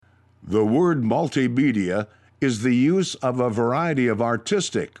The word multimedia is the use of a variety of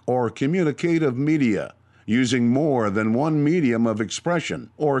artistic or communicative media, using more than one medium of expression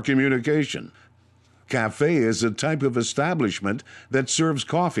or communication. Cafe is a type of establishment that serves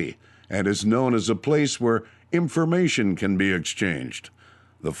coffee and is known as a place where information can be exchanged.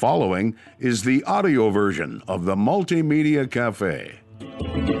 The following is the audio version of the Multimedia Cafe.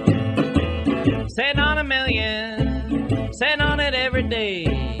 Sitting on a million, sitting on it every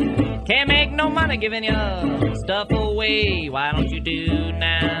day. Can't make no money giving your stuff away. Why don't you do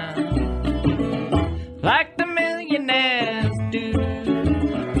now like the millionaires do?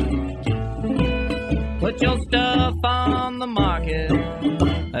 Put your stuff on the market.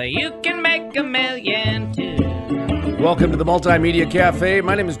 You can make a million too. Welcome to the Multimedia Cafe.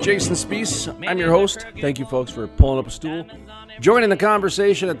 My name is Jason Spees. I'm your host. Thank you, folks, for pulling up a stool. Joining the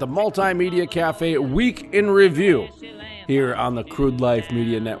conversation at the Multimedia Cafe Week in Review here on the Crude Life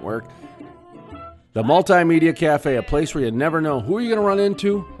Media Network. The Multimedia Cafe, a place where you never know who you're going to run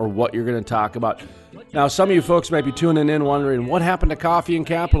into or what you're going to talk about. Now, some of you folks might be tuning in wondering, what happened to Coffee and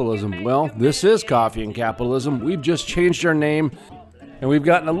Capitalism? Well, this is Coffee and Capitalism. We've just changed our name, and we've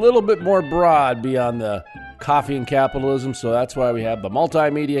gotten a little bit more broad beyond the Coffee and Capitalism, so that's why we have the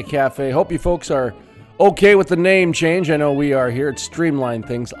Multimedia Cafe. Hope you folks are okay with the name change. I know we are here. It's streamlined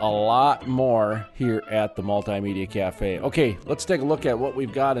things a lot more here at the Multimedia Cafe. Okay, let's take a look at what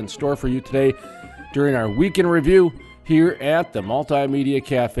we've got in store for you today during our Week in Review here at the Multimedia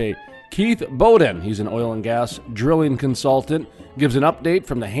Cafe. Keith Bowden, he's an oil and gas drilling consultant, gives an update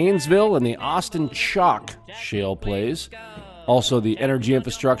from the Haynesville and the Austin Chalk shale plays. Also, the energy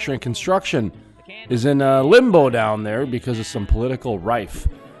infrastructure and construction is in limbo down there because of some political rife.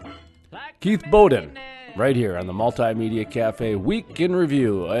 Keith Bowden, right here on the Multimedia Cafe Week in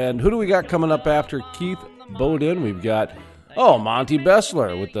Review. And who do we got coming up after Keith Bowden? We've got, Monty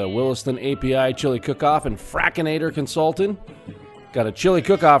Bessler with the Williston API Chili Cook-Off and Frackinator Consultant. Got a chili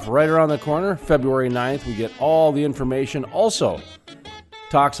cook-off right around the corner, February 9th. We get all the information. Also,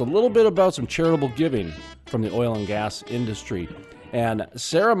 talks a little bit about some charitable giving from the oil and gas industry. And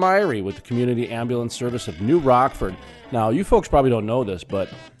Sarah Myrie with the Community Ambulance Service of New Rockford. Now, you folks probably don't know this, but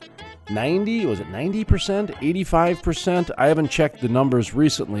 90%, 85%? I haven't checked the numbers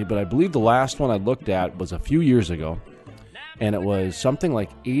recently, but I believe the last one I looked at was a few years ago. And it was something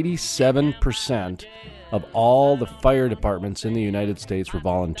like 87% of all the fire departments in the United States were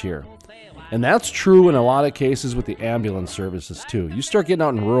volunteer. And that's true in a lot of cases with the ambulance services, too. You start getting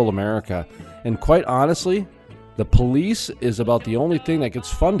out in rural America, and quite honestly, the police is about the only thing that gets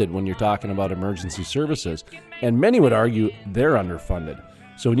funded when you're talking about emergency services. And many would argue they're underfunded.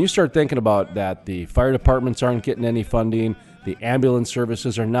 So when you start thinking about that, the fire departments aren't getting any funding, the ambulance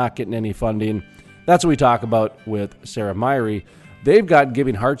services are not getting any funding, that's what we talk about with Sarah Myrie. They've got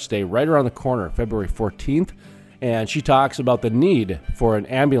Giving Hearts Day right around the corner, February 14th, and she talks about the need for an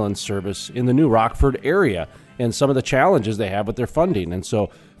ambulance service in the New Rockford area and some of the challenges they have with their funding. And so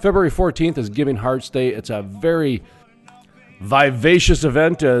February 14th is Giving Hearts Day. It's a very vivacious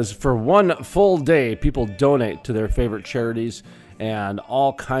event as for one full day, people donate to their favorite charities, and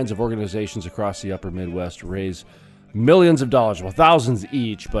all kinds of organizations across the upper Midwest raise millions of dollars, well, thousands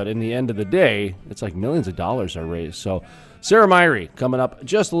each, but in the end of the day, it's like millions of dollars are raised. So Sarah Myrie coming up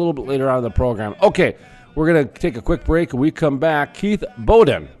just a little bit later on in the program. Okay, we're going to take a quick break. When we come back, Keith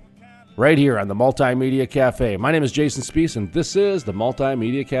Bowden right here on the Multimedia Cafe. My name is Jason Spees, and this is the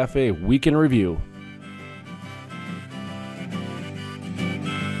Multimedia Cafe Week in Review.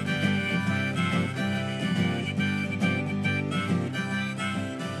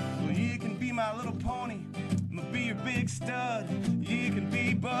 Well, you can be my little pony, I'll be your big stud. You can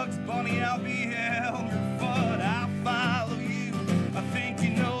be Bugs Bunny, I'll be Elmer Fudd. I'll follow you, I think you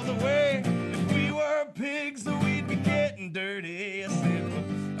know the way. If we were pigs, then we'd be getting dirty. I said, well,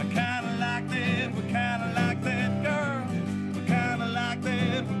 I kinda like that, we kinda like that girl. We kinda like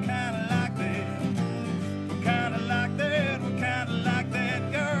that, we kinda like that. We kinda like that, we kinda like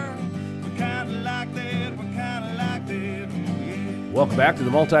that girl. We kinda like that, we kinda like that, yeah. Welcome back to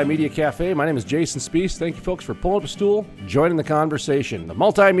the Multimedia Cafe. My name is Jason Spees. Thank you, folks, for pulling up a stool, joining the conversation. The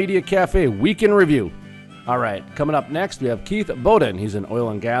Multimedia Cafe Week in Review. All right, coming up next, we have Keith Bowden. He's an oil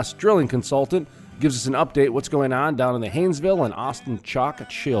and gas drilling consultant. Gives us an update what's going on down in the Haynesville and Austin Chalk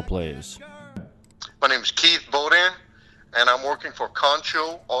shale plays. My name is Keith Bowden, and I'm working for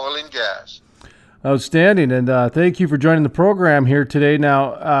Concho Oil and Gas. Outstanding, and thank you for joining the program here today.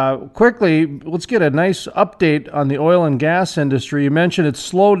 Now, quickly, let's get a nice update on the oil and gas industry. You mentioned it's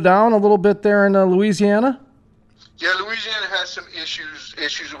slowed down a little bit there in Louisiana? Yeah, Louisiana has some issues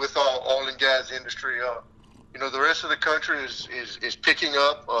with our oil and gas industry. the rest of the country is picking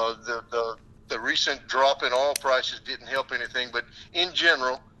up. The recent drop in oil prices didn't help anything, but in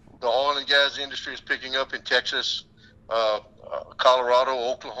general, the oil and gas industry is picking up in Texas, Colorado,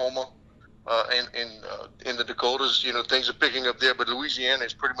 Oklahoma, and in the Dakotas. Things are picking up there, but Louisiana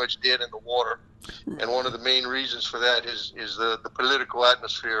is pretty much dead in the water. And one of the main reasons for that is the political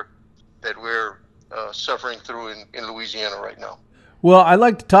atmosphere that we're suffering through in Louisiana right now. Well, I'd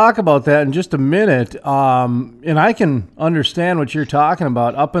like to talk about that in just a minute, and I can understand what you're talking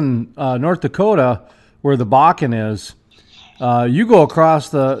about. Up in North Dakota, where the Bakken is, you go across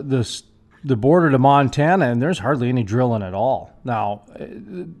the border to Montana, and there's hardly any drilling at all. Now,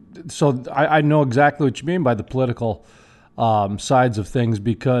 so I know exactly what you mean by the political sides of things,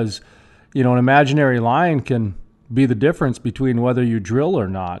 because an imaginary line can be the difference between whether you drill or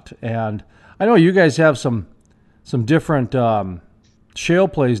not. And I know you guys have some different shale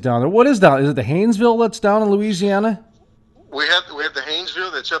plays down there. What is down? Is it the Haynesville that's down in Louisiana? We have the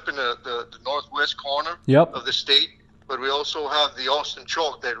Haynesville that's up in the northwest corner of the state, but we also have the Austin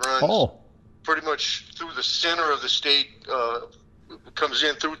Chalk that runs pretty much through the center of the state, comes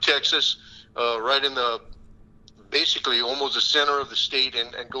in through Texas, right in basically almost the center of the state,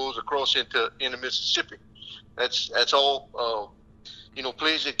 and goes across into Mississippi. That's all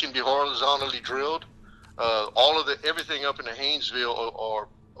plays that can be horizontally drilled. Everything up in the Haynesville are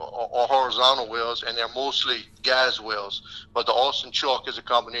horizontal wells, and they're mostly gas wells. But the Austin Chalk is a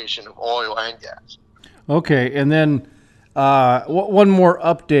combination of oil and gas. Okay, and then one more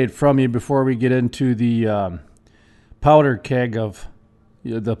update from you before we get into the powder keg of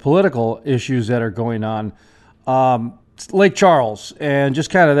the political issues that are going on. Lake Charles and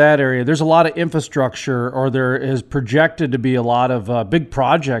just kind of that area, there's a lot of infrastructure, or there is projected to be a lot of big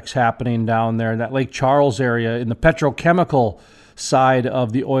projects happening down there in that Lake Charles area in the petrochemical side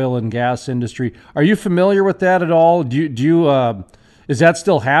of the oil and gas industry. Are you familiar with that at all? Is that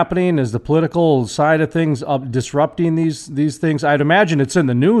still happening? Is the political side of things disrupting these things? I'd imagine it's in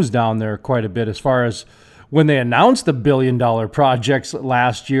the news down there quite a bit as far as when they announced the billion-dollar projects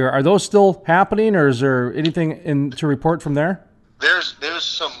last year. Are those still happening, or is there anything to report from there? There's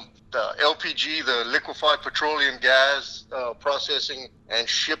some LPG, the liquefied petroleum gas processing and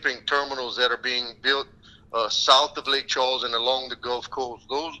shipping terminals that are being built south of Lake Charles and along the Gulf Coast.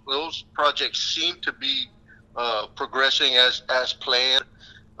 Those projects seem to be progressing as planned,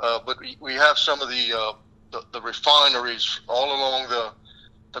 but we have some of the refineries all along the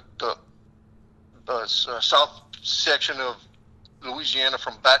south section of Louisiana,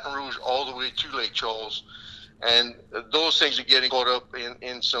 from Baton Rouge all the way to Lake Charles, and those things are getting caught up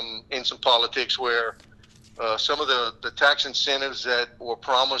in some politics where some of the tax incentives that were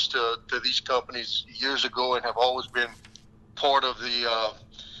promised to these companies years ago and have always been part of the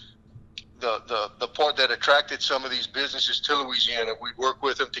part that attracted some of these businesses to Louisiana. We worked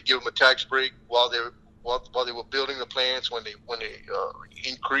with them to give them a tax break while they were building the plants. When they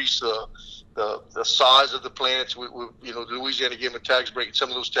increased the size of the plants, Louisiana gave them a tax break, and some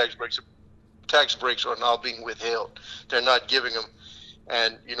of those tax breaks are now being withheld. They're not giving them.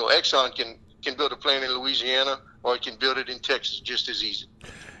 And Exxon can build a plant in Louisiana, or it can build it in Texas just as easy.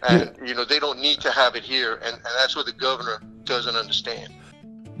 And they don't need to have it here, and that's what the governor doesn't understand.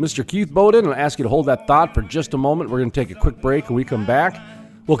 Mr. Keith Bowden, I'll ask you to hold that thought for just a moment. We're going to take a quick break. When we come back,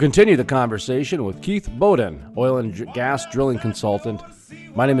 we'll continue the conversation with Keith Bowden, oil and gas drilling consultant.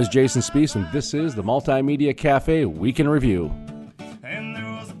 My name is Jason Spees, and this is the Multimedia Cafe Week in Review. And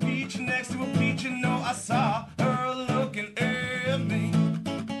there was a peach next to a peach, I saw her looking at me.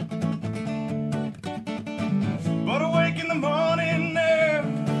 But awake in the morning there,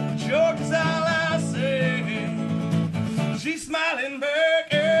 Georgia's all I see. She's smiling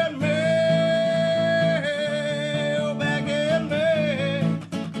back at me, oh, back at me.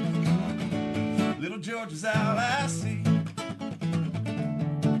 Little Georgia's all I see.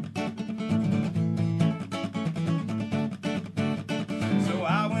 So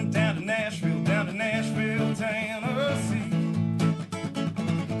I went down to Nashville, Tennessee,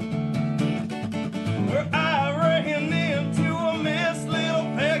 where I ran into a Miss Little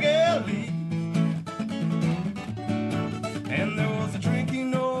Peggy Lee. And there was a drinking,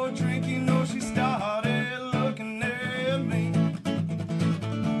 she started looking at me.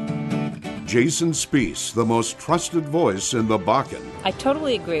 Jason Spees, the most trusted voice in the Bakken. I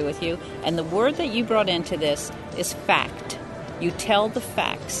totally agree with you, and the word that you brought into this is fact. You tell the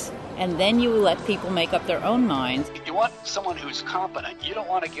facts, and then you let people make up their own minds. You want someone who's competent. You don't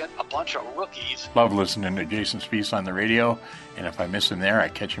want to get a bunch of rookies. Love listening to Jason Spiess on the radio, and if I miss him there, I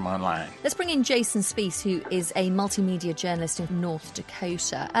catch him online. Let's bring in Jason Spiess, who is a multimedia journalist in North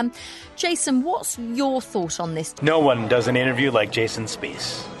Dakota. Jason, what's your thought on this? No one does an interview like Jason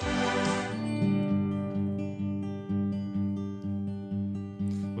Spiess.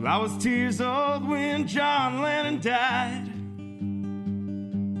 Well, I was tears old when John Lennon died.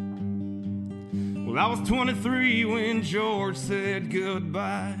 Well, I was 23 when George said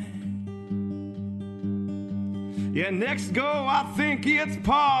goodbye. Yeah, next go, I think it's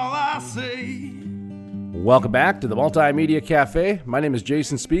Paul, I say. Welcome back to the Multimedia Cafe. My name is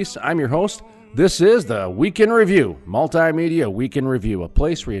Jason Spiess. I'm your host. This is the Week in Review, Multimedia Week in Review, a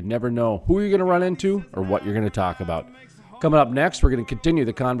place where you never know who you're going to run into or what you're going to talk about. Coming up next, we're going to continue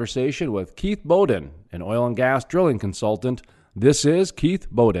the conversation with Keith Bowden, an oil and gas drilling consultant. This is Keith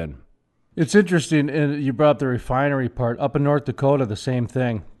Bowden. It's interesting, and you brought up the refinery part. Up in North Dakota, the same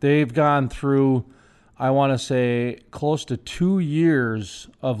thing. They've gone through, I want to say, close to 2 years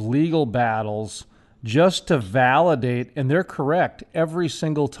of legal battles just to validate, and they're correct every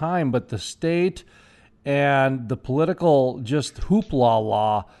single time, but the state and the political just hoopla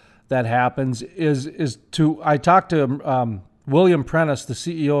law that happens is to, I talked to William Prentice, the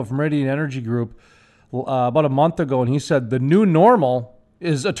CEO of Meridian Energy Group, about a month ago, and he said the new normal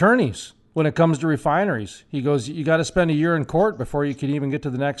is attorneys when it comes to refineries. He goes, you got to spend a year in court before you can even get to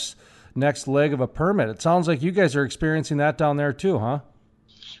the next leg of a permit. It sounds like you guys are experiencing that down there too, huh?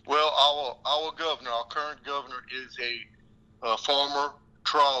 Well, our governor, our current governor, is a former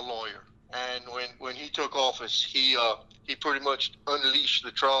trial lawyer, and when he took office, he pretty much unleashed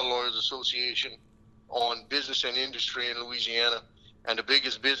the Trial Lawyers Association on business and industry in Louisiana, and the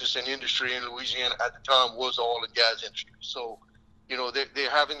biggest business and industry in Louisiana at the time was the oil and gas industry. So, they're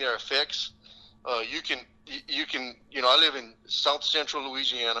having their effects. You can, I live in South Central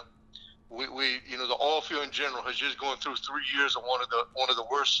Louisiana. We the oil field in general has just gone through 3 years of one of the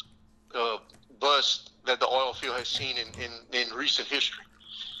worst busts that the oil field has seen in recent history.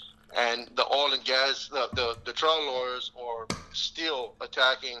 And the oil and gas, the trial lawyers are still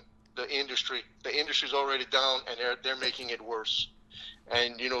attacking the industry. The industry's already down, and they're making it worse.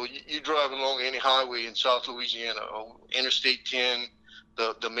 And you drive along any highway in South Louisiana, Interstate 10,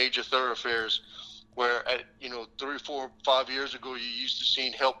 the major thoroughfares, where 3, 4, 5 years ago you used to see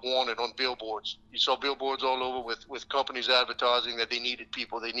help wanted on billboards. You saw billboards all over with companies advertising that they needed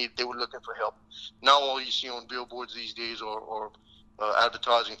people. They were looking for help. Now all you see on billboards these days are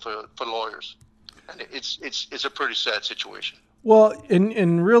advertising for lawyers, and it's a pretty sad situation. Well,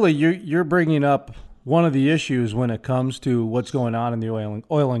 and really you're bringing up one of the issues when it comes to what's going on in the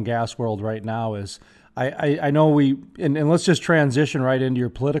oil and gas world right now is I know and let's just transition right into your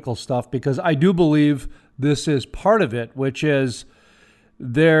political stuff, because I do believe this is part of it, which is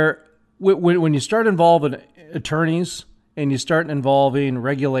when you start involving attorneys and you start involving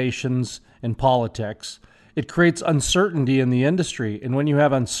regulations and politics, it creates uncertainty in the industry. And when you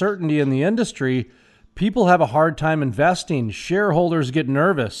have uncertainty in the industry, people have a hard time investing. Shareholders get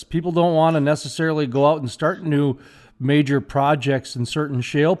nervous. People don't want to necessarily go out and start new major projects in certain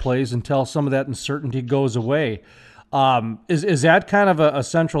shale plays until some of that uncertainty goes away. Is that kind of a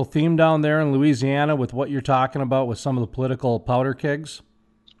central theme down there in Louisiana with what you're talking about with some of the political powder kegs?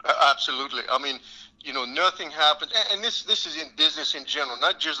 Absolutely. I mean, nothing happens, and this is in business in general,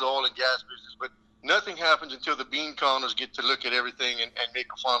 not just the oil and gas business, but nothing happens until the bean counters get to look at everything and make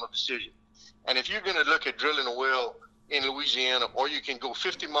a final decision. And if you're going to look at drilling a well in Louisiana, or you can go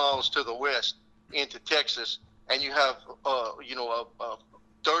 50 miles to the west into Texas, and you have,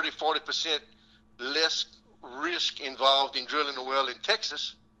 30-40% less risk involved in drilling a well in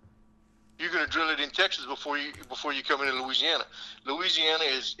Texas, you're going to drill it in Texas before you come into Louisiana. Louisiana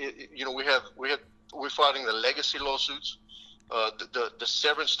is, we're fighting the legacy lawsuits. The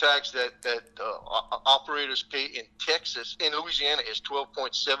severance tax that operators pay in Texas, in Louisiana, is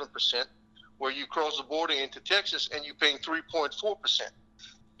 12.7%, where you cross the border into Texas and you're paying 3.4%.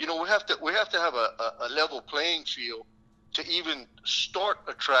 We have to have a level playing field to even start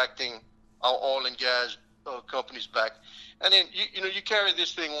attracting our oil and gas companies back. And then you carry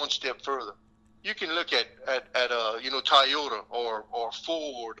this thing one step further. You can look at Toyota or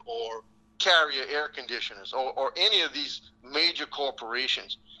Ford or Carrier Air Conditioners or any of these major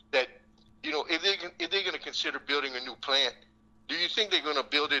corporations that, if they're going to consider building a new plant, do you think they're going to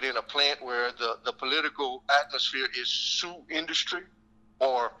build it in a plant where the political atmosphere is sue industry,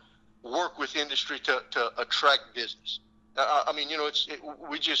 or work with industry to attract business?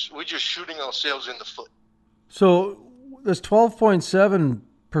 we're just shooting ourselves in the foot. So this 12.7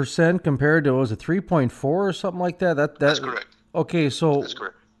 12% compared to, was it 3.4 or something like that? That's correct. Okay, so that's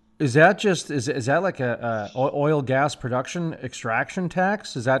correct. Is that like a oil gas production extraction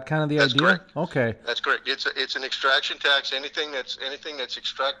tax? Is that kind of the That's idea? Correct. Okay. That's correct. It's an extraction tax. Anything that's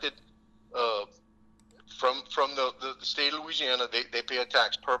extracted from the state of Louisiana, they pay a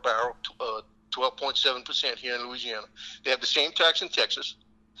tax per barrel, 12.7% here in Louisiana. They have the same tax in Texas,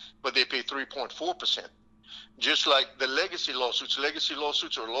 but they pay 3.4%. Just like the legacy lawsuits. Legacy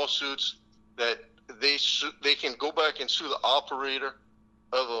lawsuits are lawsuits that they can go back and sue the operator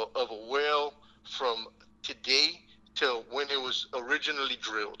of a well from today till when it was originally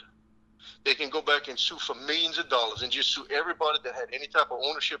drilled. They can go back and sue for millions of dollars and just sue everybody that had any type of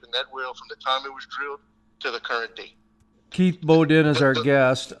ownership in that well from the time it was drilled to the current day. Keith Bodin is our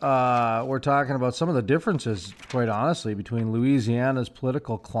guest. We're talking about some of the differences, quite honestly, between Louisiana's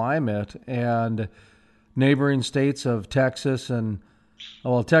political climate and neighboring states of Texas and,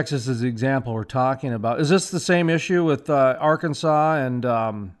 well, Texas is the example we're talking about. Is this the same issue with Arkansas and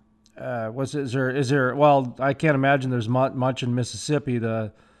is there? Well, I can't imagine there's much in Mississippi.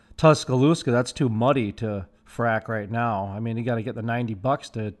 The Tuscaloosa, that's too muddy to frack right now. I mean, you got to get the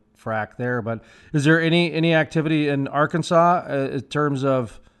 $90 to frack there. But is there any activity in Arkansas in terms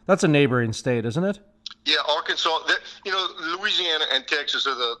of, that's a neighboring state, isn't it? Yeah, Arkansas. Louisiana and Texas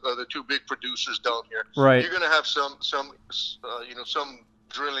are the two big producers down here. Right. You're going to have some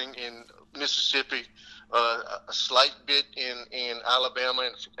drilling in Mississippi, a slight bit in Alabama,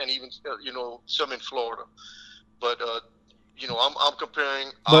 and even some in Florida. But I'm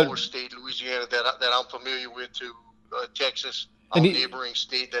comparing our state, Louisiana, that I'm familiar with, to Texas, our neighboring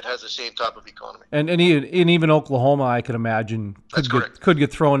state that has the same type of economy. And even Oklahoma, I could imagine, could get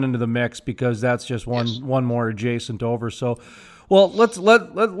thrown into the mix because that's just one more adjacent over. So, well,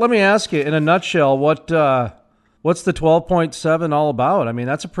 let me ask you in a nutshell, what's the 12.7 all about? I mean,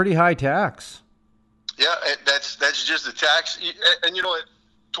 that's a pretty high tax. Yeah, that's just the tax, and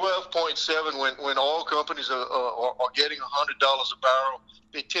 12.7 when all companies are getting $100 a barrel,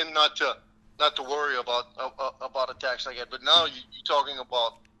 they tend not to worry about a tax like that. But now you're talking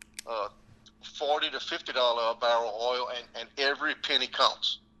about $40 to $50 a barrel oil, and every penny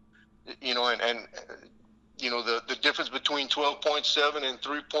counts. The difference between 12.7 and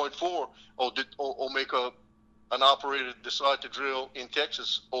 3.4 will make an operator decide to drill in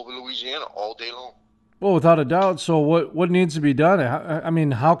Texas over Louisiana all day long. Well, without a doubt. So what needs to be done? I mean,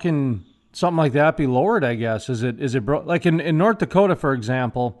 how can something like that be lowered, I guess? Is it like in North Dakota, for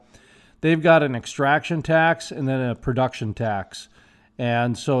example, they've got an extraction tax and then a production tax.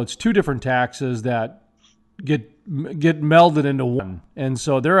 And so it's two different taxes that get melded into one. And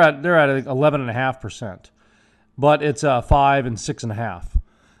so they're at 11.5%. But it's 5 and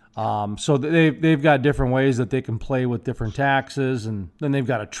 6.5. So they've got different ways that they can play with different taxes, and then they've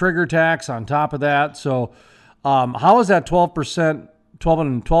got a trigger tax on top of that. So how is that 12%,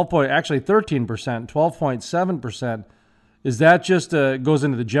 13%, 12.7%? Is that just goes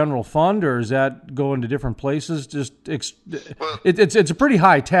into the general fund, or does that go into different places? It's a pretty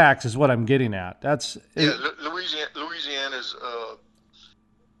high tax, is what I'm getting at. Louisiana's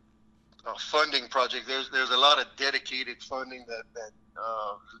funding project. There's a lot of dedicated funding that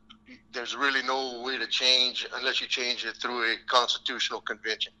there's really no way to change unless you change it through a constitutional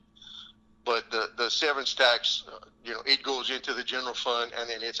convention. But the severance tax, it goes into the general fund, and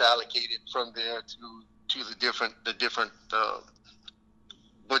then it's allocated from there to the different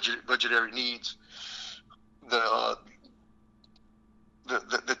budgetary needs. The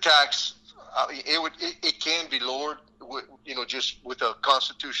tax, it can be lowered, just with a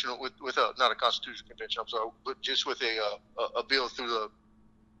constitutional not a constitutional convention, I'm sorry, but just with a bill through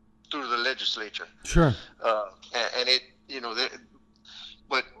the legislature. Sure.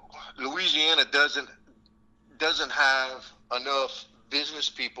 But Louisiana doesn't have enough business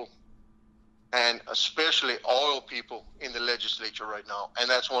people, and especially oil people, in the legislature right now. And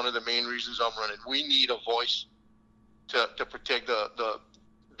that's one of the main reasons I'm running. We need a voice to protect the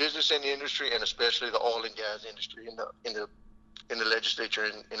business and the industry, and especially the oil and gas industry in the legislature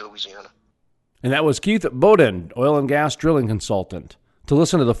in Louisiana. And that was Keith Bodin, oil and gas drilling consultant. To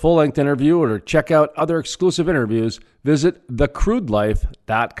listen to the full-length interview or to check out other exclusive interviews, visit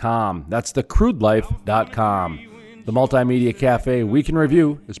thecrudelife.com. That's thecrudelife.com. The Multimedia Cafe Week in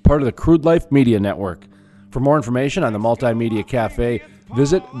Review is part of the Crude Life Media Network. For more information on the Multimedia Cafe,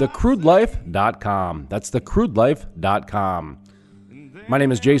 visit thecrudelife.com. That's thecrudelife.com. My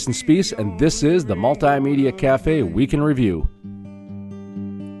name is Jason Spees, and this is the Multimedia Cafe Week in Review.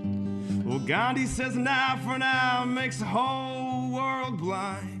 Well, Gandhi says an eye for an eye makes the whole world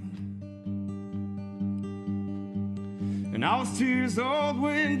blind. And And I was 2 years old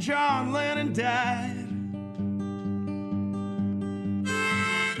when John Lennon died.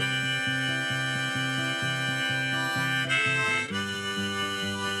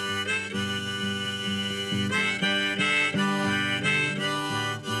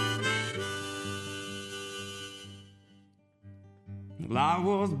 Well, I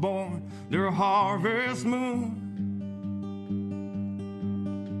was born under a harvest moon.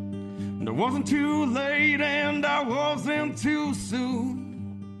 And I wasn't too late and I wasn't too soon.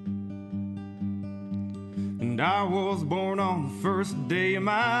 And I was born on the first day of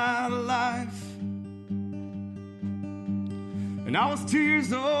my life. And I was 2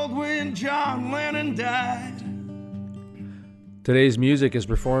 years old when John Lennon died. Today's music is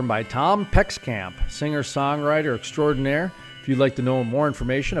performed by Tom Pexkamp, singer-songwriter extraordinaire. If you'd like to know more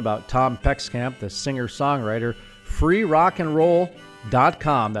information about Tom Pexkamp, the singer-songwriter,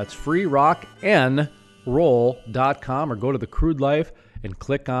 freerockandroll.com. That's freerockandroll.com, or go to the Crude Life and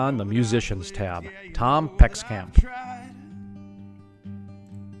click on the Musicians tab. Tom Pexkamp.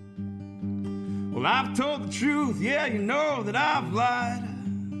 Well, I've told the truth, yeah, you know that I've lied.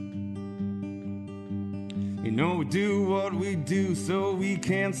 You know we do what we do so we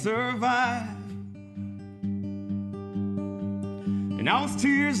can survive. And I was 2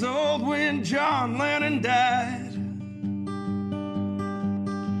 years old when John Lennon died.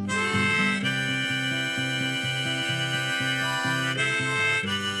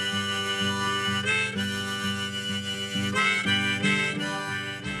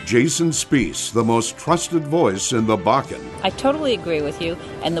 Jason Spiess, the most trusted voice in the Bakken. I totally agree with you,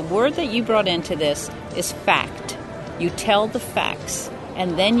 and the word that you brought into this is fact. You tell the facts,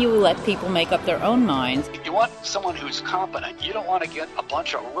 and then you let people make up their own minds. You want someone who's competent. You don't want to get a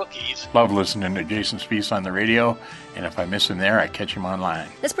bunch of rookies. Love listening to Jason Spiess on the radio, and if I miss him there, I catch him online.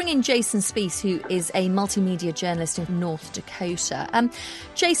 Let's bring in Jason Spiess, who is a multimedia journalist in North Dakota.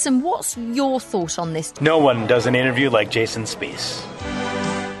 Jason, what's your thought on this? No one does an interview like Jason Spiess.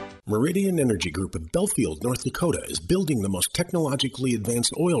 Meridian Energy Group of Belfield, North Dakota is building the most technologically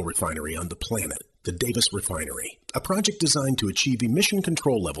advanced oil refinery on the planet, the Davis Refinery, a project designed to achieve emission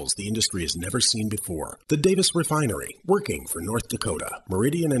control levels the industry has never seen before. The Davis Refinery, working for North Dakota.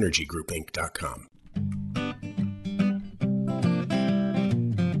 MeridianEnergyGroupInc.com.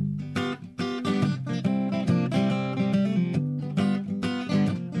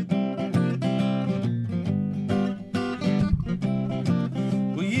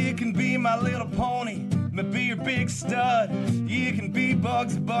 My little pony, be your big stud. You can be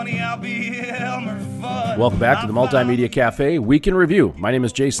Bugs Bunny, I'll be Elmer Fudd. Welcome back to the Multimedia Cafe Week in Review. My name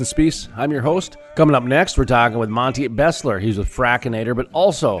is Jason Spiess. I'm your host. Coming up next, we're talking with Monty Bessler. He's with Frackinator, but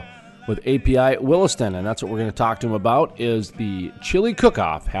also with API Williston, and that's what we're going to talk to him about, is the Chili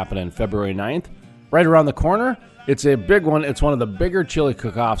Cook-Off happening February 9th. Right around the corner. It's a big one. It's one of the bigger chili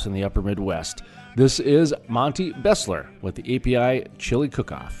cook-offs in the upper Midwest. This is Monty Bessler with the API Chili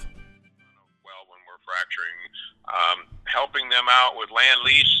Cook-Off. Fracturing, helping them out with land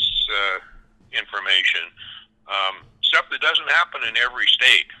lease information, stuff that doesn't happen in every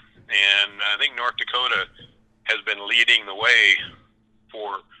state. And I think North Dakota has been leading the way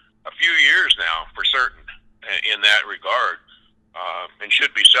for a few years now, for certain, in that regard, and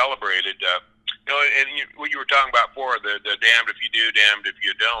should be celebrated. What you were talking about before, the damned if you do, damned if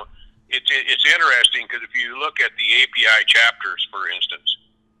you don't. It's interesting because if you look at the API chapters, for instance,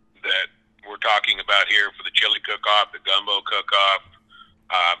 that we're talking about here for the chili cook-off, the gumbo cook-off,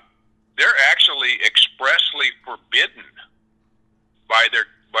 they're actually expressly forbidden by their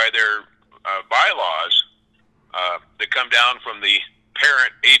bylaws that come down from the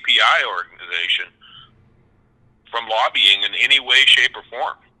parent API organization from lobbying in any way, shape, or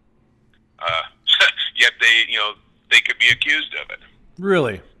form. Yet they could be accused of it.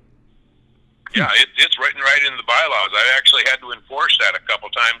 Really? Yeah, it's written right in the bylaws. I actually had to enforce that a couple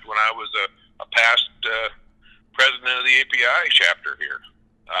times when I was a past president of the API chapter here.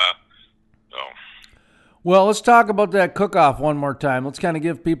 Well, let's talk about that cook-off one more time. Let's kind of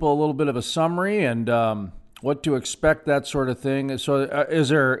give people a little bit of a summary and what to expect, that sort of thing. So, is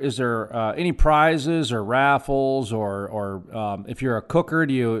there any prizes or raffles, or if you're a cooker,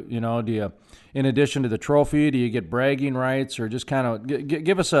 do you in addition to the trophy, do you get bragging rights, or just kind of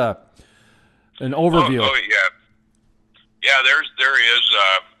give us an overview? Oh yeah. There is.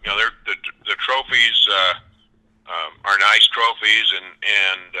 The trophies are nice trophies,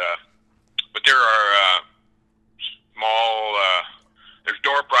 but there are small. There's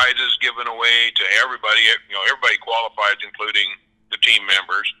door prizes given away to everybody. Everybody qualifies, including the team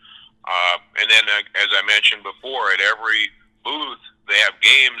members. And then, as I mentioned before, at every booth they have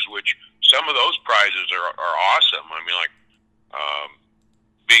games, which some of those prizes are awesome. I mean, like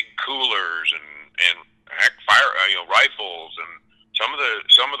big coolers and heck, fire rifles, and some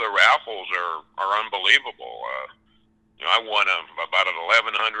of the raffles are unbelievable. I won about an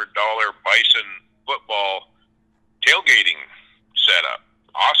 $1,100 Bison football tailgating setup.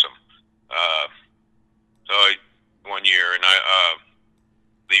 Awesome. So one year, and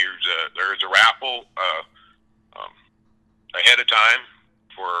there's a raffle ahead of time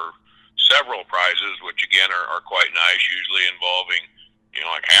for several prizes, which again are quite nice, usually involving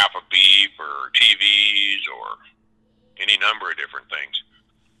like half a beef or TVs or any number of different things.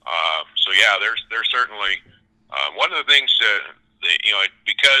 So yeah, there's certainly one of the things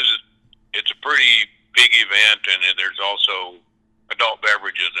because it's a pretty big event and there's also adult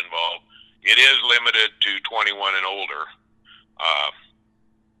beverages involved. It is limited to 21 and older.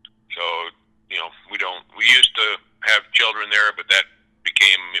 So we used to have children there, but that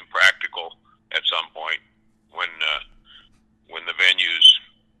became impractical at some point when the venues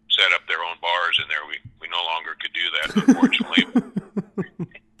set up their own bars in there. We no longer could do that, unfortunately.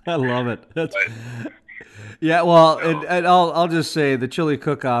 I love it. Yeah, well, and I'll just say the chili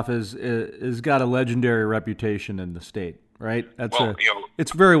cook-off is got a legendary reputation in the state, right?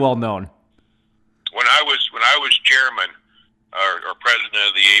 It's very well known. When I was chairman or president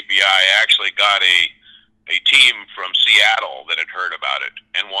of the API, I actually got a team from Seattle that had heard about it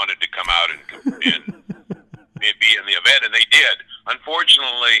and wanted to come out and be in the event, and they did.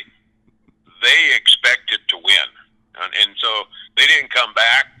 Unfortunately, they expected to win, and so they didn't come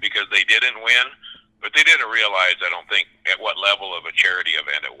back because they didn't win. But they didn't realize, I don't think, at what level of a charity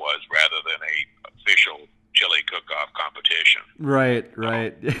event it was, rather than a official chili cook-off competition. Right.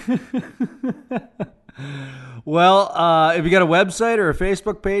 Well, have you got a website or a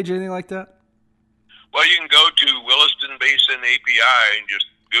Facebook page, anything like that? Well, you can go to Williston Basin API and just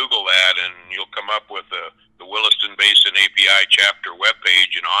Google that, and you'll come up with the Williston Basin API chapter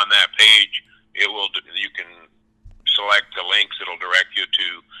webpage, and on that page, you can select the links. It'll direct you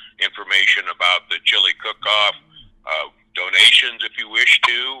to information about the chili cook-off, donations if you wish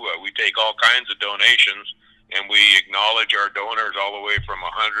to. We take all kinds of donations, and we acknowledge our donors all the way from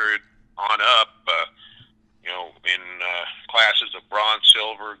 100 on up, in classes of bronze,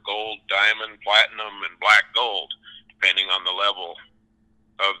 silver, gold, diamond, platinum, and black gold, depending on the level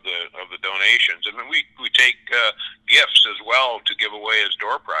of the donations. And then we take gifts as well to give away as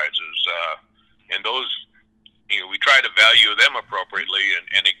door prizes, and those we try to value them appropriately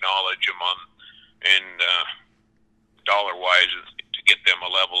and acknowledge them and dollar wise to get them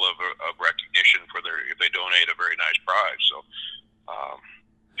a level of recognition for if they donate a very nice prize. So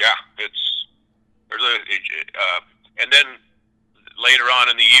and then later on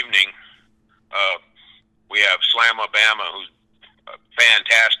in the evening we have Slam Alabama, who's a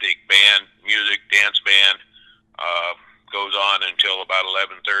fantastic band, music, dance band, goes on until about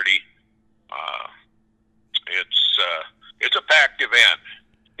 11:30. It's a packed event.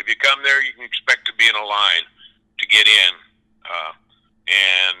 If you come there, you can expect to be in a line to get in,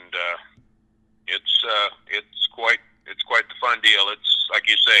 and it's quite the fun deal. It's like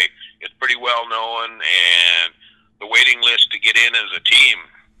you say, it's pretty well known, and the waiting list to get in as a team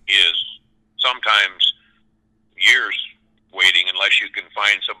is sometimes years waiting, unless you can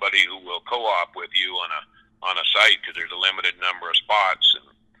find somebody who will co-op with you on a site, because there's a limited number of spots. And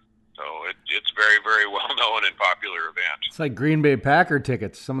so it's very, very well known and popular event. It's like Green Bay Packer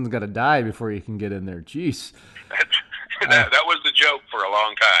tickets. Someone's got to die before you can get in there. Jeez. That was the joke for a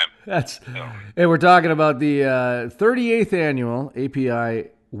long time. Hey, we're talking about the 38th annual API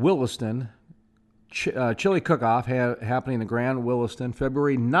Williston Chili Cook-Off happening in the Grand Williston,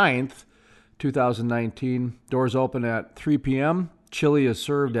 February 9th, 2019. Doors open at 3 p.m. Chili is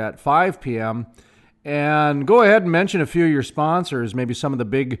served at 5 p.m. And go ahead and mention a few of your sponsors, maybe some of the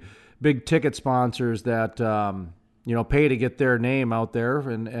big ticket sponsors that pay to get their name out there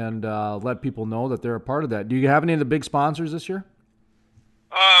and let people know that they're a part of that. Do you have any of the big sponsors this year?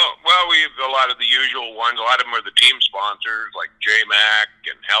 Well, we have a lot of the usual ones. A lot of them are the team sponsors, like J-Mac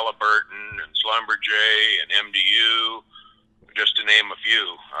and Halliburton and Schlumberger and MDU, just to name a few.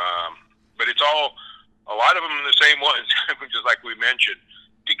 But it's a lot of them are the same ones, just like we mentioned,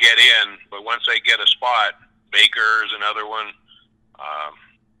 to get in. But once they get a spot, Baker's another one.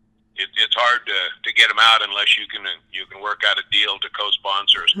 It's hard to get them out unless you can work out a deal to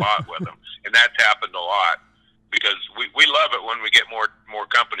co-sponsor a spot with them, and that's happened a lot. Because we love it when we get more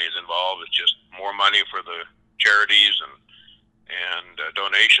companies involved. It's just more money for the charities and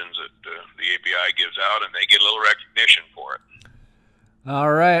donations that the API gives out, and they get a little recognition for it.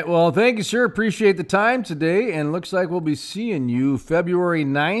 All right. Well, thank you, sir. Appreciate the time today, and looks like we'll be seeing you February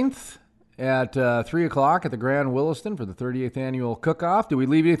 9th at 3 o'clock at the Grand Williston for the 38th Annual Cook-Off. Did we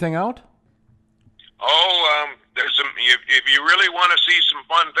leave anything out? There's some. If you really want to see some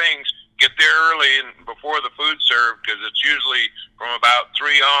fun things, get there early and before the food's served, because it's usually from about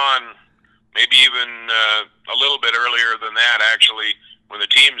 3 on, maybe even a little bit earlier than that, actually, when the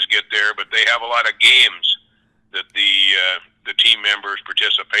teams get there. But they have a lot of games that the team members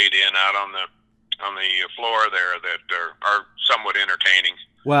participate in out on the floor there that are somewhat entertaining.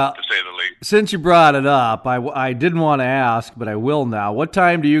 Well, to say the least. Since you brought it up, I didn't want to ask, but I will now. What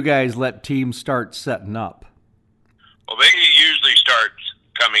time do you guys let teams start setting up? Well, they usually start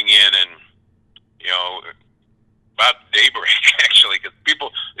coming in and, about daybreak, actually, because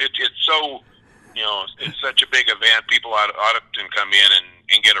people, it's so, it's such a big event. People often come in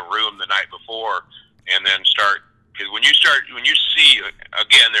and get a room the night before and then start. Because when you see,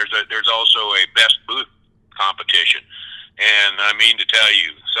 again, there's also a best booth competition. And I mean to tell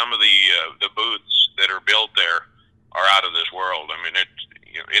you, some of the booths that are built there are out of this world. I mean,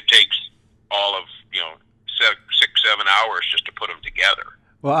 it takes all of 6-7 hours just to put them together.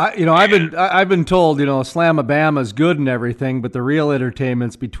 Well, I've been told Slamabama is good and everything, but the real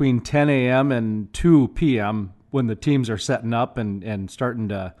entertainment's between 10 a.m. and 2 p.m. when the teams are setting up and starting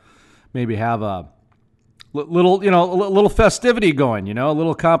to maybe have a little festivity going, a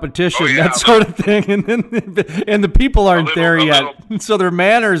little competition, that sort of thing, and the people aren't there yet, so their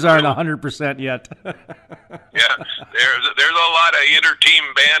manners aren't 100% yet. Yeah, there's a lot of inter-team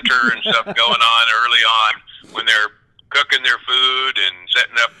banter and stuff going on early on when they're cooking their food and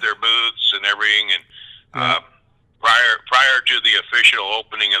setting up their booths and everything, and prior to the official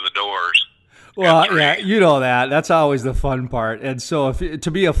opening of the doors. Well, yeah, that's always the fun part. And so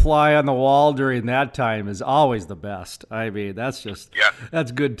to be a fly on the wall during that time is always the best. I mean, that's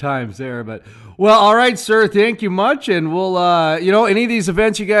good times there. But, well, all right, sir, thank you much. And we'll, any of these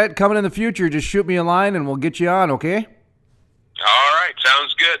events you got coming in the future, just shoot me a line and we'll get you on, okay? All right,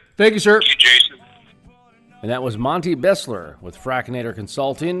 sounds good. Thank you, sir. Thank you, Jason. And that was Monty Bessler with Frackinator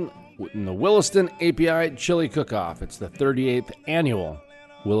Consulting in the Williston API Chili Cook-Off. It's the 38th Annual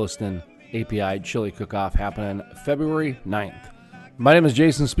Williston API Chili Cook-Off happening February 9th. My name is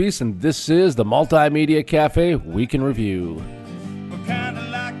Jason Spees, and this is the Multimedia Cafe Week in Review. We're kinda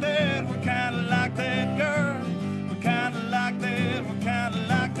like that, we're kinda like that girl. We're kinda like that, we're kinda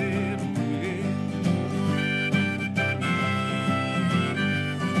like that, ooh, yeah.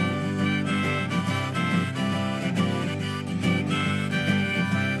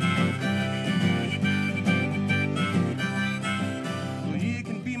 Well, you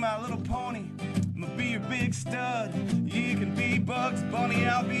can be my little pony, I'ma be your big stud. You can be Bugs Bunny,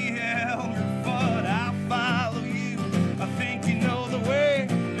 I'll be Elmer Fudd. I'll follow you, I think you know the way.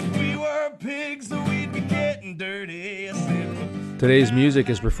 If we were pigs, so we'd be getting dirty. Today's music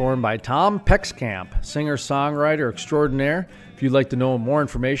is performed by Tom Pexkamp, singer-songwriter extraordinaire. If you'd like to know more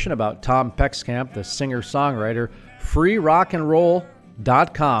information about Tom Pexkamp, the singer-songwriter,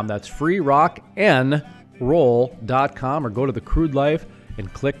 freerockandroll.com. That's freerocknroll.com, or go to the Crude Life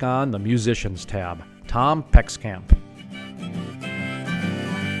and click on the Musicians tab. Tom Pexkamp.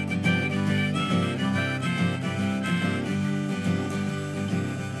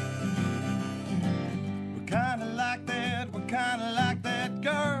 We're kinda like that, we're kinda like that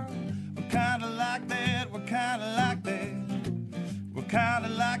girl. We're kinda like that, we're kinda like that. We're kinda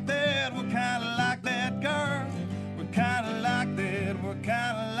like that, we're kinda like that girl. We're kinda like that, we're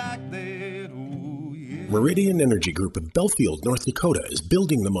kinda like that, ooh, yeah. Meridian Energy Group of Belfield, North Dakota is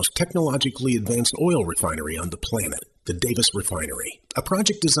building the most technologically advanced oil refinery on the planet, the Davis Refinery. A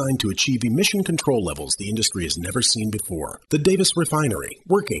project designed to achieve emission control levels the industry has never seen before. The Davis Refinery,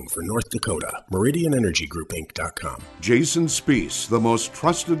 working for North Dakota. MeridianEnergyGroupInc.com. Jason Spees, the most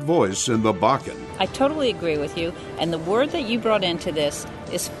trusted voice in the Bakken. I totally agree with you, and the word that you brought into this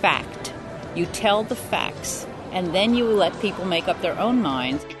is fact. You tell the facts, and then you let people make up their own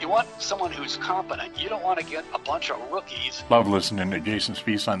minds. You want someone who's competent. You don't want to get a bunch of rookies. Love listening to Jason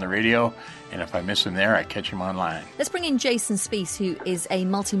Spees on the radio, and if I miss him there, I catch him online. Let's bring in Jason Spees, who is a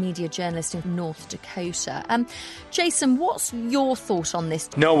multimedia journalist in North Dakota. Jason, what's your thought on this?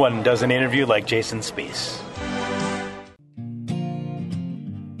 No one does an interview like Jason Spees.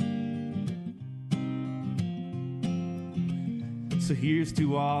 So here's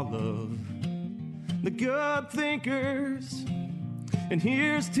to all of the good thinkers, and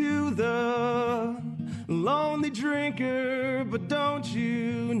here's to the lonely drinker. But don't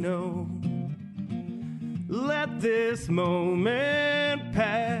you know, let this moment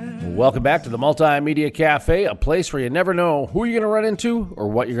pass. Welcome back to the Multimedia Cafe, a place where you never know who you're going to run into or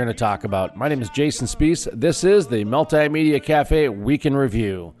what you're going to talk about. My name is Jason Spees. This is the Multimedia Cafe Week in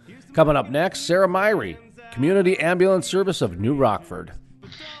Review. Coming up next, Sarah Myrie, Community Ambulance Service of New Rockford.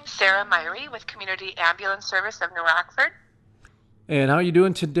 Sarah Myrie with Community Ambulance Service of New Rockford. And how are you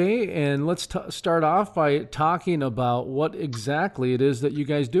doing today? And let's start off by talking about what exactly it is that you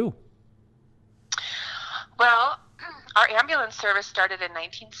guys do. Well, our ambulance service started in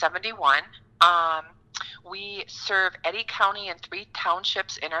 1971. We serve Eddy County and 3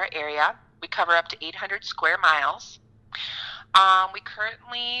 townships in our area. We cover up to 800 square miles. We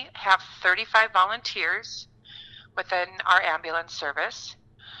currently have 35 volunteers within our ambulance service.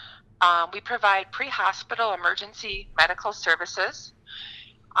 We provide pre-hospital emergency medical services.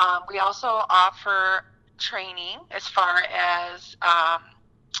 We also offer training as far as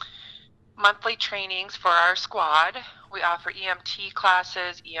monthly trainings for our squad. We offer EMT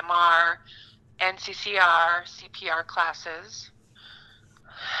classes, EMR, NCCR, CPR classes.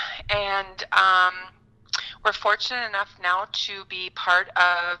 And we're fortunate enough now to be part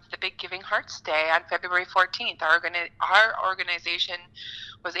of the Big Giving Hearts Day on February 14th. Our organization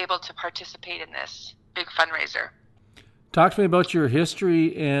was able to participate in this big fundraiser. Talk to me about your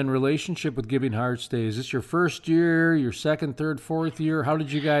history and relationship with Giving Hearts Day. Is this your first year, your second, third, fourth year? How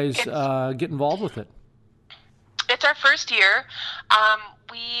did you guys get involved with it? It's our first year.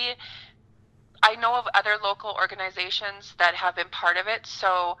 I know of other local organizations that have been part of it,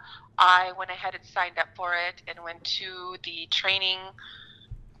 so I went ahead and signed up for it and went to the training,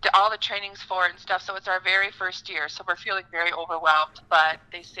 all the trainings for it and stuff. So it's our very first year, so we're feeling very overwhelmed, but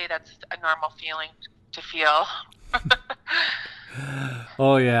they say that's a normal feeling to feel.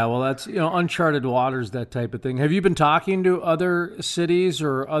 Oh yeah, well that's uncharted waters, that type of thing. Have you been talking to other cities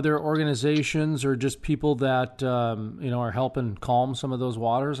or other organizations or just people that are helping calm some of those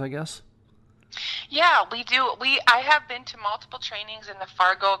waters, I guess? Yeah, we do. I have been to multiple trainings in the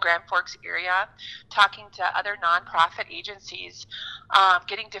Fargo, Grand Forks area, talking to other nonprofit agencies,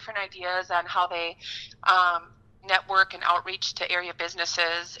 getting different ideas on how they network and outreach to area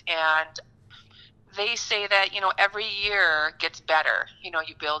businesses. And they say that, every year gets better. You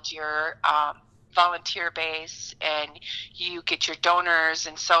build your volunteer base and you get your donors.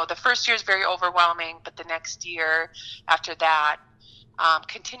 And so the first year is very overwhelming, but the next year after that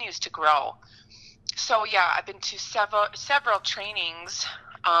continues to grow. So yeah, I've been to several trainings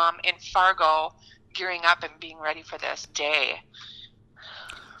in Fargo, gearing up and being ready for this day.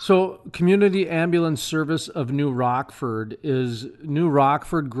 So, Community Ambulance Service of New Rockford, is New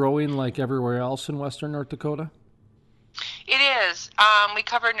Rockford growing like everywhere else in western North Dakota? It is. We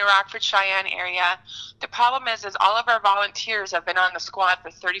cover New Rockford, Cheyenne area. The problem is all of our volunteers have been on the squad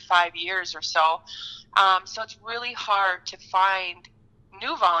for 35 years or so. So it's really hard to find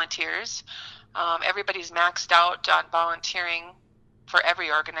new volunteers. Everybody's maxed out on volunteering for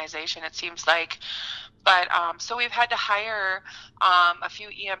every organization, it seems like. But so we've had to hire a few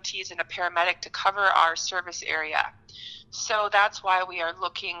EMTs and a paramedic to cover our service area. So that's why we are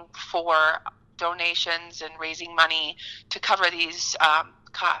looking for donations and raising money to cover these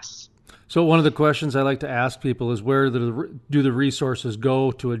costs. So one of the questions I like to ask people is, where do the resources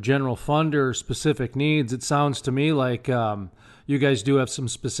go? To a general fund or specific needs? It sounds to me like you guys do have some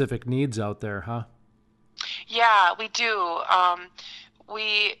specific needs out there, huh? Yeah, we do.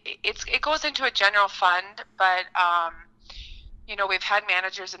 It goes into a general fund, but we've had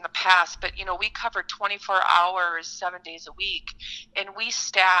managers in the past, but we cover 24 hours, 7 days a week, and we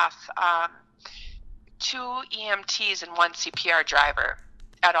staff 2 EMTs and 1 CPR driver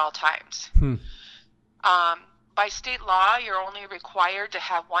at all times. By state law, you're only required to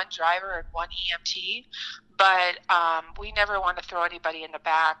have 1 driver and 1 EMT, but we never want to throw anybody in the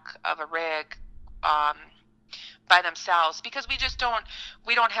back of a rig by themselves, because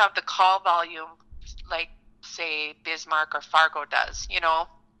we don't have the call volume like, say, Bismarck or Fargo does,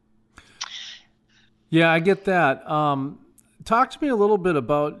 Yeah, I get that. Talk to me a little bit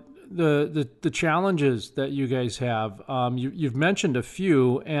about the challenges that you guys have. You've mentioned a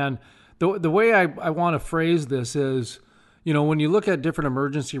few, and the way I want to phrase this is, when you look at different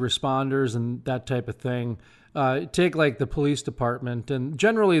emergency responders and that type of thing, take like the police department, and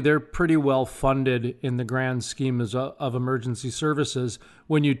generally they're pretty well funded in the grand scheme of emergency services.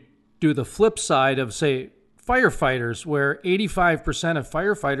 When you do the flip side of, say, firefighters, where 85% of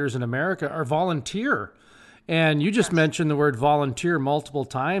firefighters in America are volunteer. And you just mentioned the word volunteer multiple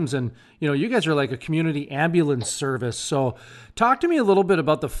times, and you guys are like a community ambulance service. So talk to me a little bit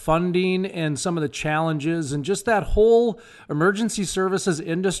about the funding and some of the challenges and just that whole emergency services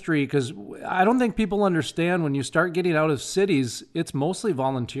industry, because I don't think people understand, when you start getting out of cities, it's mostly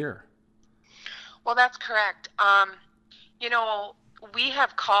volunteer. Well, that's correct. we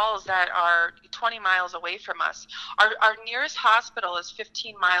have calls that are 20 miles away from us. Our nearest hospital is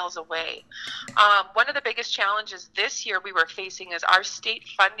 15 miles away. One of the biggest challenges this year we were facing is our state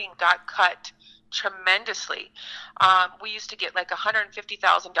funding got cut tremendously. We used to get like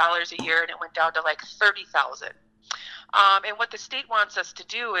 $150,000 a year, and it went down to like $30,000. And what the state wants us to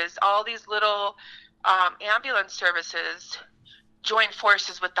do is all these little ambulance services join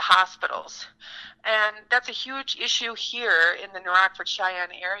forces with the hospitals. And that's a huge issue here in the New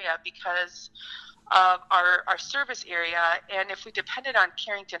Rockford-Cheyenne area because of our service area. And if we depended on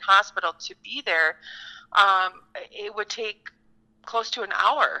Carrington Hospital to be there, it would take close to an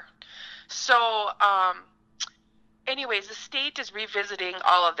hour. So anyways, the state is revisiting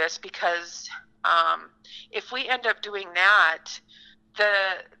all of this because if we end up doing that,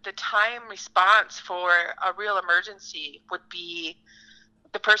 the time response for a real emergency would be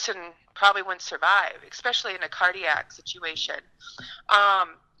the person probably wouldn't survive, especially in a cardiac situation.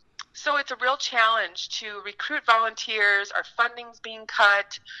 So it's a real challenge to recruit volunteers. Our funding's being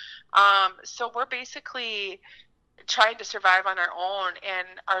cut. So we're basically trying to survive on our own, and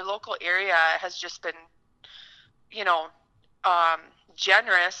our local area has just been,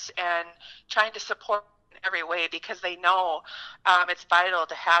 generous and trying to support in every way because they know it's vital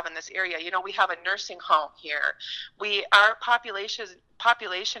to have in this area. We have a nursing home here. Our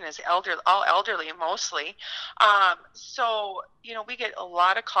population is all elderly mostly. So, we get a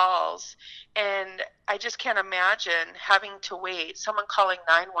lot of calls, and I just can't imagine having to wait, someone calling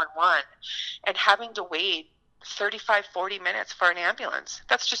 911 and having to wait 35, 40 minutes for an ambulance.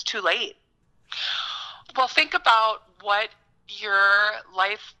 That's just too late. Well, think about what your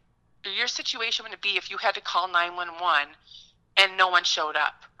situation would be if you had to call 911 and no one showed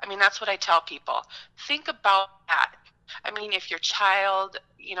up. I mean, that's what I tell people. Think about that. I mean, if your child,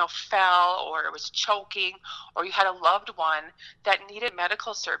 fell or was choking, or you had a loved one that needed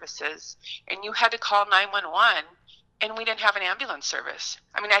medical services and you had to call 911 and we didn't have an ambulance service.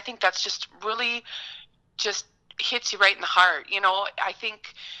 I mean, I think that's just really just hits you right in the heart. I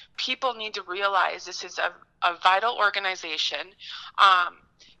think people need to realize this is a vital organization.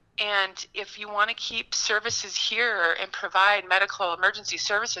 And if you want to keep services here and provide medical emergency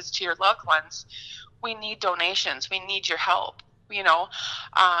services to your loved ones, we need donations. We need your help,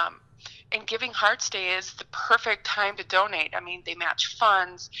 and Giving Hearts Day is the perfect time to donate. I mean, they match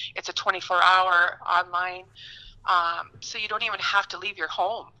funds. It's a 24-hour online, so you don't even have to leave your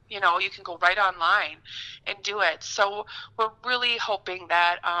home. You can go right online and do it. So we're really hoping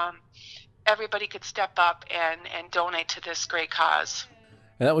that everybody could step up and donate to this great cause.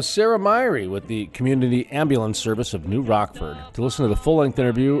 And that was Sarah Myrie with the Community Ambulance Service of New Rockford. To listen to the full-length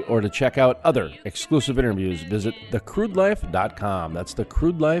interview or to check out other exclusive interviews, visit thecrudelife.com. That's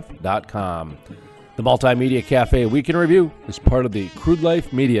thecrudelife.com. The Multimedia Cafe Week in Review is part of the Crude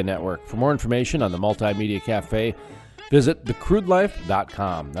Life Media Network. For more information on the Multimedia Cafe, visit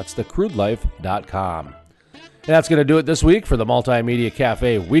thecrudelife.com. That's thecrudelife.com. And that's going to do it this week for the Multimedia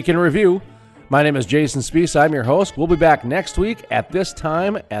Cafe Week in Review. My name is Jason Spees. I'm your host. We'll be back next week at this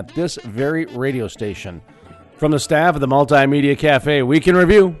time at this very radio station. From the staff of the Multimedia Cafe Week in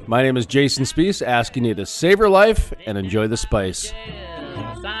Review, my name is Jason Spees, asking you to save your life and enjoy the spice.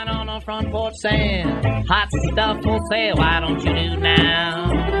 Sign on the front porch saying, hot stuff for sale, why don't you do now?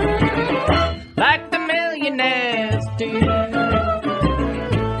 Like the millionaires do.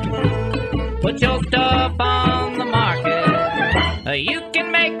 Put your stuff on the market. You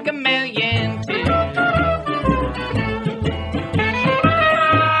can make $1 million too.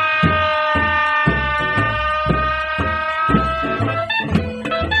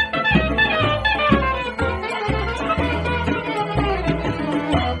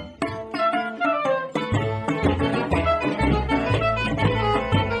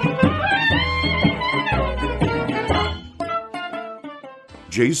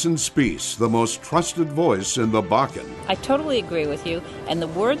 Jason Spees, the most trusted voice in the Bakken. I totally agree with you, and the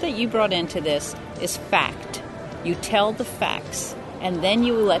word that you brought into this is fact. You tell the facts, and then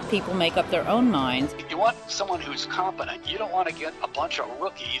you let people make up their own minds. You want someone who's competent. You don't want to get a bunch of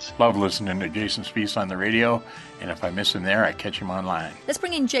rookies. Love listening to Jason Spees on the radio, and if I miss him there, I catch him online. Let's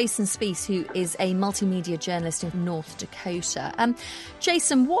bring in Jason Spees, who is a multimedia journalist in North Dakota.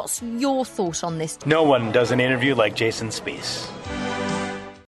 Jason, what's your thought on this? No one does an interview like Jason Spees.